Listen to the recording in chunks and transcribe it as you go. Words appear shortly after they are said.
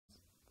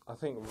I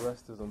think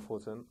rest is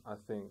important. I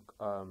think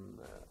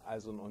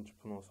as an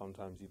entrepreneur,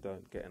 sometimes you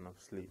don't get enough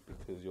sleep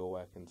because you're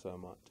working so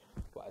much.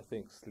 But I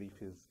think sleep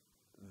is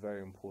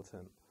very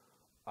important.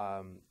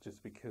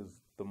 Just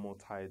because the more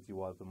tired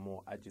you are, the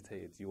more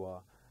agitated you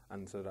are,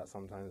 and so that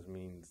sometimes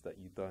means that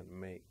you don't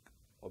make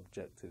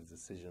objective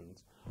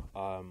decisions.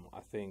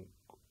 I think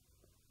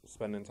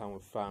spending time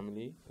with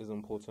family is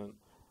important,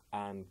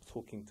 and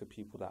talking to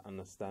people that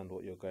understand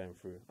what you're going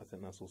through. I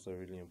think that's also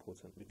really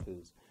important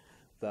because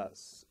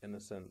that's, in a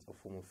sense, a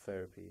form of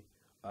therapy,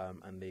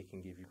 and they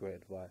can give you great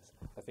advice.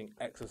 I think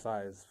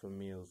exercise for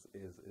meals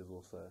is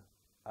also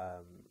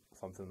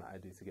something that I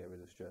do to get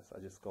rid of stress. I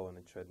just go on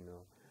a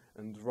treadmill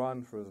and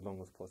run for as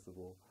long as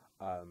possible,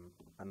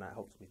 and that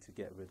helps me to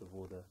get rid of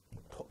all the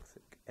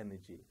toxic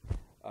energy,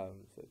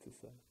 so to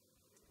say.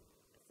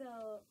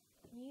 So,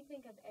 can you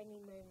think of any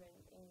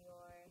moment in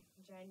your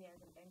journey as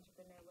an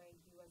entrepreneur where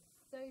you were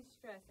so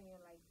stressed and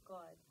you're like,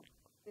 God,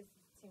 this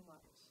is too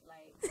much.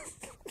 Like,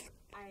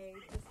 I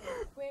just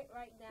want to quit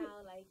right now.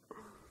 Like,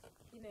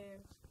 you know,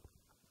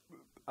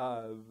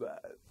 Um,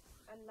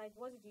 and like,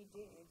 what did you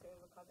do to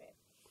overcome it?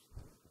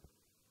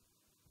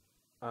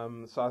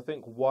 so I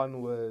think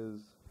one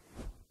was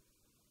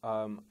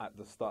at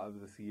the start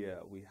of this year,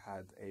 we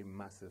had a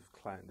massive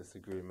client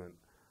disagreement,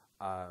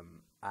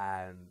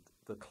 and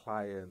the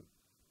client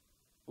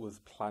was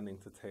planning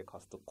to take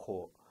us to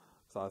court.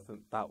 So I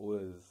think that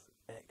was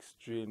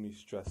extremely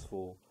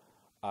stressful,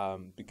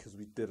 because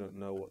we didn't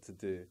know what to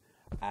do,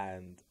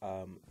 and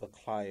the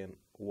client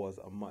was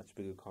a much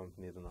bigger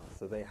company than us,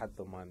 so they had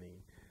the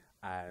money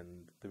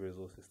and the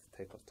resources to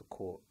take us to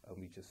court, and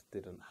we just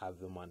didn't have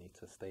the money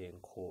to stay in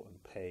court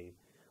and pay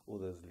all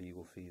those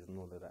legal fees and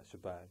all of that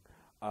shebang.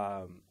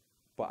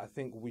 But I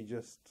think we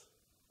just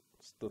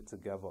stood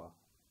together.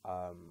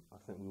 I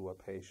think we were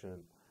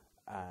patient,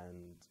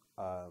 and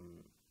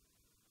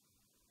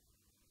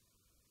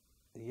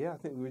yeah, I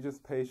think we were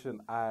just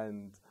patient,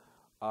 and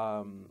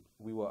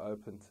we were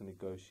open to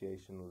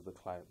negotiation with the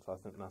client. So I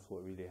think that's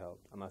what really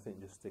helped. And I think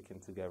just sticking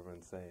together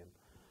and saying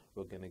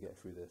we're going to get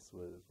through this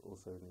was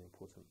also really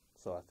important.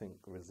 So I think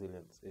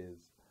resilience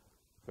is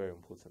very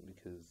important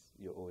because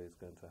you're always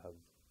going to have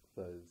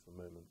those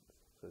moments,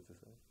 so to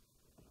say.